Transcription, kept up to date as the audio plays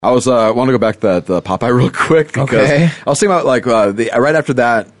I want to go back to that Popeye real quick because I was thinking about like right after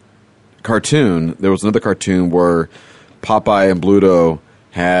that cartoon, there was another cartoon where Popeye and Bluto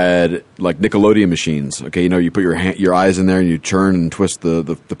had like Nickelodeon machines. Okay, you put your eyes in there and you turn and twist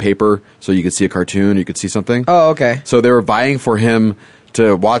the paper so you could see a cartoon, you could see something. Oh, okay. So they were vying for him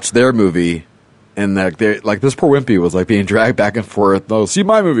to watch their movie, and like this poor Wimpy was like being dragged back and forth. No, see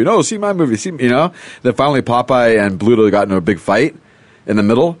my movie. No, see my movie. See, Then finally Popeye and Bluto got into a big fight in the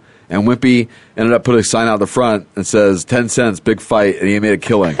middle. And Wimpy ended up putting a sign out the front that says 10 cents, big fight, and he made a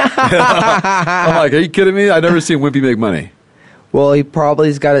killing. I'm like, are you kidding me? I've never seen Wimpy make money. Well, he's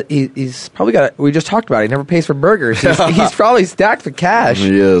probably got it. We just talked about it. He never pays for burgers. He's probably stacked with cash.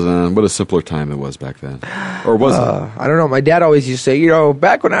 He is, man. What a simpler time it was back then. Or was it? I don't know. My dad always used to say,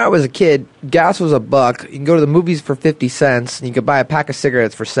 back when I was a kid, gas was $1. You can go to the movies for 50 cents, and you could buy a pack of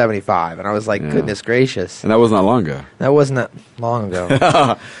cigarettes for 75. And I was like, goodness gracious. And that wasn't that long ago. That wasn't that long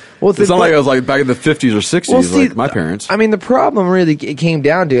ago. Well, it's not like it was like back in the 50s or 60s, like my parents. I mean, the problem really it came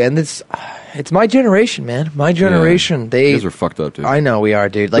down to, and it's my generation, man. My generation. Yeah. You guys are fucked up, dude. I know we are,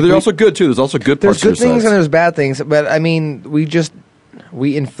 dude. Like, but they're also good, too. There's also good parts of There's good things and there's bad things. But, I mean,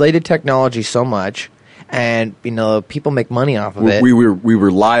 we inflated technology so much, and, people make money off of it. We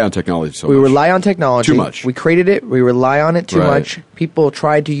rely on technology so much. We rely on technology. Too much. We created it. We rely on it too much. People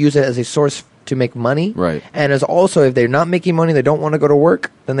tried to use it as a source to make money. Right. And as also, if they're not making money, they don't want to go to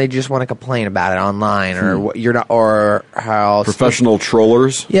work, then they just want to complain about it online or how professional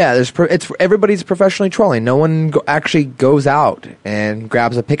trollers. Yeah, everybody's professionally trolling. No one actually goes out and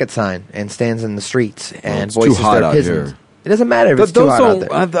grabs a picket sign and stands in the streets and voices their opinions. It doesn't matter if it's too hot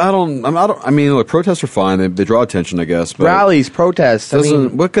out there. I mean, look, protests are fine. They draw attention, I guess. But rallies, protests.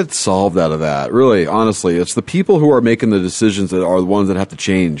 What could solve out of that? Really, honestly, it's the people who are making the decisions that are the ones that have to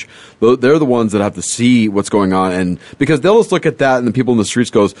change. They're the ones that have to see what's going on, and because they'll just look at that, and the people in the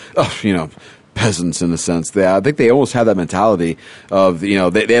streets goes, peasants in a sense. I think they almost have that mentality of, they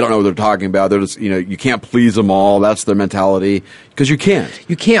don't know what they're talking about. They're just, you can't please them all. That's their mentality. Because you can't.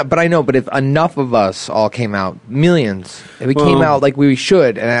 You can't, but I know. But if enough of us all came out, millions, if we came out like we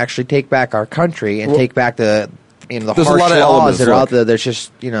should and actually take back our country and take back the harsh laws that are out there, there's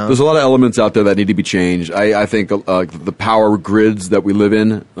just, There's a lot of elements out there that need to be changed. I think the power grids that we live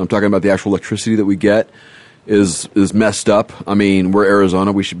in, I'm talking about the actual electricity that we get, is messed up. I mean, we're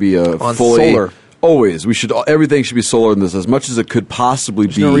Arizona. We should be on fully solar. Always. Everything should be solar in this as much as it could possibly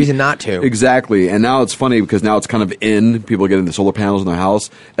be. There's no reason not to. Exactly. And now it's funny because now it's kind of in. People are getting the solar panels in their house.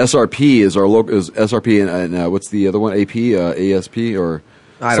 SRP is our local. Is SRP and what's the other one? AP, ASP, or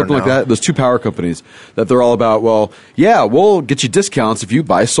something like that. There's two power companies that they're all about. Well, yeah, we'll get you discounts if you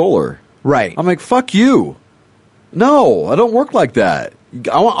buy solar. Right. I'm like, fuck you. No, I don't work like that.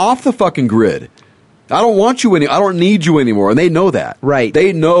 I want off the fucking grid. I don't want you I don't need you anymore, and they know that. Right.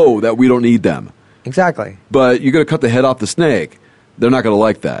 They know that we don't need them. Exactly. But you're going to cut the head off the snake. They're not going to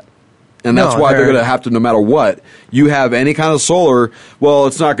like that. And that's why they're going to have to, no matter what, you have any kind of solar, well,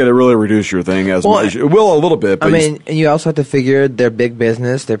 it's not going to really reduce your thing as much. It will a little bit. But and you also have to figure they're big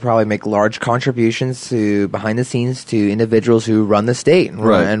business. They probably make large contributions to behind the scenes to individuals who run the state and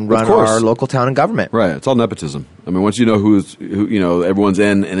run our local town and government. Right. It's all nepotism. I mean, once you know who everyone's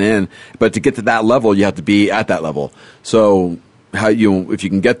in. But to get to that level, you have to be at that level. So if you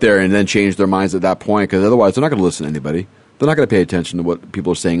can get there and then change their minds at that point, because otherwise they're not going to listen to anybody. They're not going to pay attention to what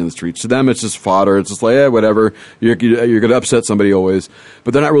people are saying in the streets. To them, it's just fodder. It's just like, whatever. You're going to upset somebody always.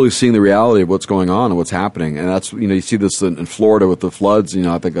 But they're not really seeing the reality of what's going on and what's happening. And that's, you see this in Florida with the floods.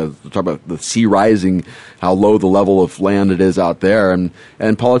 I think I talk about the sea rising, how low the level of land it is out there. And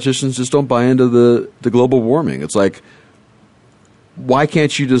politicians just don't buy into the global warming. It's like, why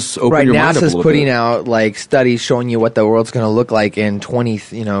can't you just open your mind up a little bit? NASA's putting out like studies showing you what the world's going to look like in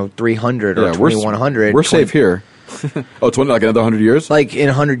 300 or 2100. We're safe here. 20, like another 100 years? Like in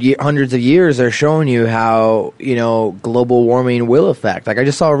hundreds of years, they're showing you how, global warming will affect. Like I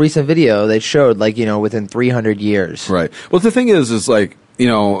just saw a recent video that showed within 300 years. Right. Well, the thing is like,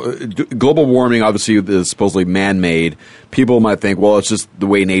 global warming obviously is supposedly man-made. People might think, well, it's just the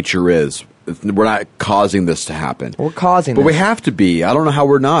way nature is. We're not causing this to happen. We're causing But this. we have to be. I don't know how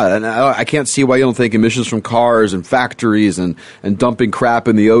we're not. And I can't see why you don't think emissions from cars and factories and dumping crap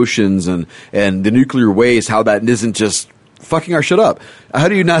in the oceans and the nuclear waste, how that isn't just fucking our shit up. How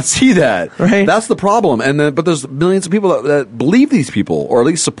do you not see that? Right. That's the problem. But there's millions of people that believe these people or at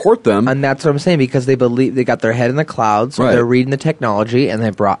least support them. And that's what I'm saying, because they believe they got their head in the clouds. Right. They're reading the technology and they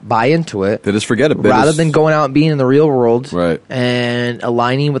buy into it. They just forget it. Rather than going out and being in the real world, right, and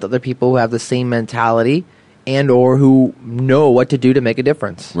aligning with other people who have the same mentality and or who know what to do to make a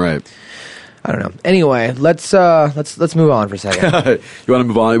difference. Right. I don't know. Anyway, let's move on for a second. You want to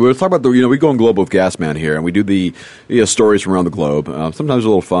move on? We'll talk about we go on global with Gasman here, and we do the stories from around the globe. Sometimes they're a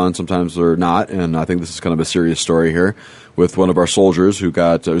little fun, sometimes they're not, and I think this is kind of a serious story here with one of our soldiers who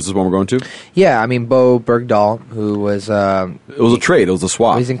got. Is this one we're going to? Yeah, I mean Bo Bergdahl, who was. It was a trade. It was a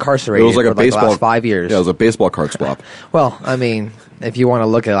swap. He's incarcerated. It was like a baseball. The last 5 years. Yeah, it was a baseball card swap. Well, I mean, if you want to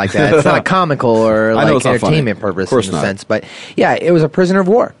look at it like that, it's not comical or like entertainment purpose in a sense. But yeah, it was a prisoner of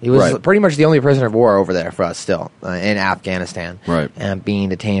war. He was pretty much the only prisoner of war over there for us still in Afghanistan. Right. And being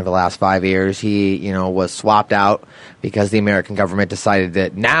detained for the last 5 years, he was swapped out because the American government decided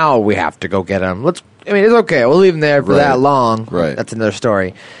that now we have to go get him. It's okay. We'll leave him there for that long. Right. That's another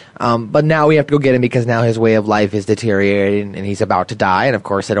story. But now we have to go get him because now his way of life is deteriorating and he's about to die. And of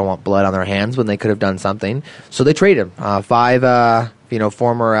course, they don't want blood on their hands when they could have done something. So they trade him. 5,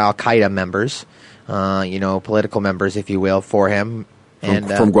 former Al Qaeda members, political members, if you will, for him.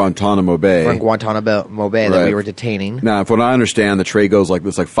 From Guantanamo Bay. From Guantanamo Bay that we were detaining. Now, from what I understand, the trade goes like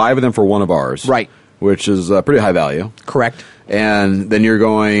this: like 5 of them for one of ours, right? Which is pretty high value. Correct. And then you're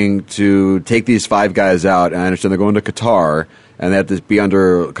going to take these 5 guys out, and I understand they're going to Qatar, and they have to be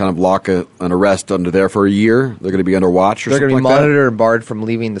under kind of an arrest under there for a year. They're going to be under watch or something like that? They're going to be monitored and barred from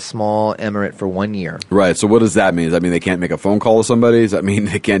leaving the small emirate for 1 year. Right. So what does that mean? Does that mean they can't make a phone call to somebody? Does that mean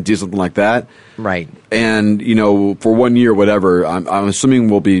they can't do something like that? Right. And, for 1 year, whatever, I'm assuming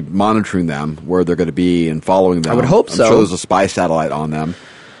we'll be monitoring them, where they're going to be and following them. I would hope so. I'm sure there's a spy satellite on them.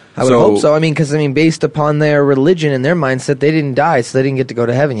 I would hope so. Because based upon their religion and their mindset, they didn't die, so they didn't get to go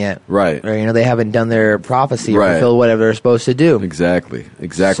to heaven yet. Right. Or, they haven't done their prophecy or fulfilled whatever they're supposed to do. Exactly.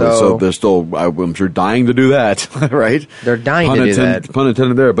 So they're still, I'm sure, dying to do that, right? They're dying to do that. Pun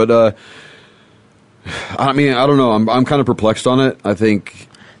intended there. But, I don't know. I'm kind of perplexed on it. I think...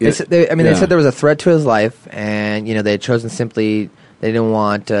 They said there was a threat to his life, and, they had chosen simply... They didn't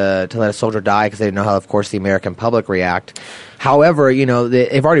want to let a soldier die because they didn't know how, of course, the American public react. However,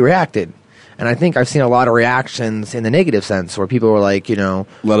 they've already reacted. And I think I've seen a lot of reactions in the negative sense where people were like,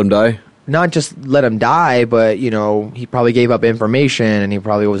 let him die? Not just let him die, but, he probably gave up information and he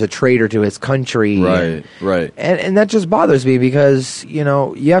probably was a traitor to his country. Right. And that just bothers me because, you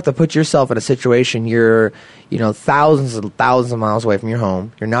have to put yourself in a situation you're, thousands and thousands of miles away from your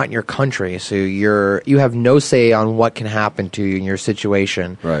home. You're not in your country, so you have no say on what can happen to you in your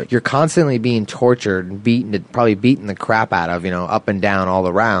situation. Right. You're constantly being tortured and probably beaten the crap out of, up and down all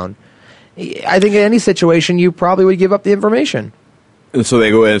around. I think in any situation, you probably would give up the information. And so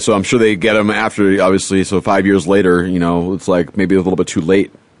they go in, so I'm sure they get them after, obviously, so 5 years later, it's like maybe a little bit too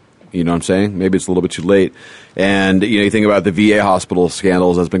late. You know what I'm saying? Maybe it's a little bit too late. And, you think about the VA hospital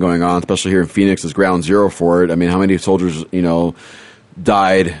scandals that's been going on, especially here in Phoenix, is ground zero for it. How many soldiers,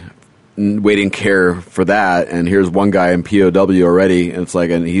 died waiting care for that, and here's one guy in POW already, and it's like,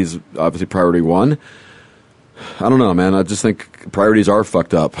 and he's obviously priority 1. I don't know, man. I just think priorities are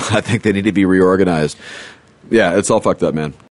fucked up. I think they need to be reorganized. Yeah, it's all fucked up, man.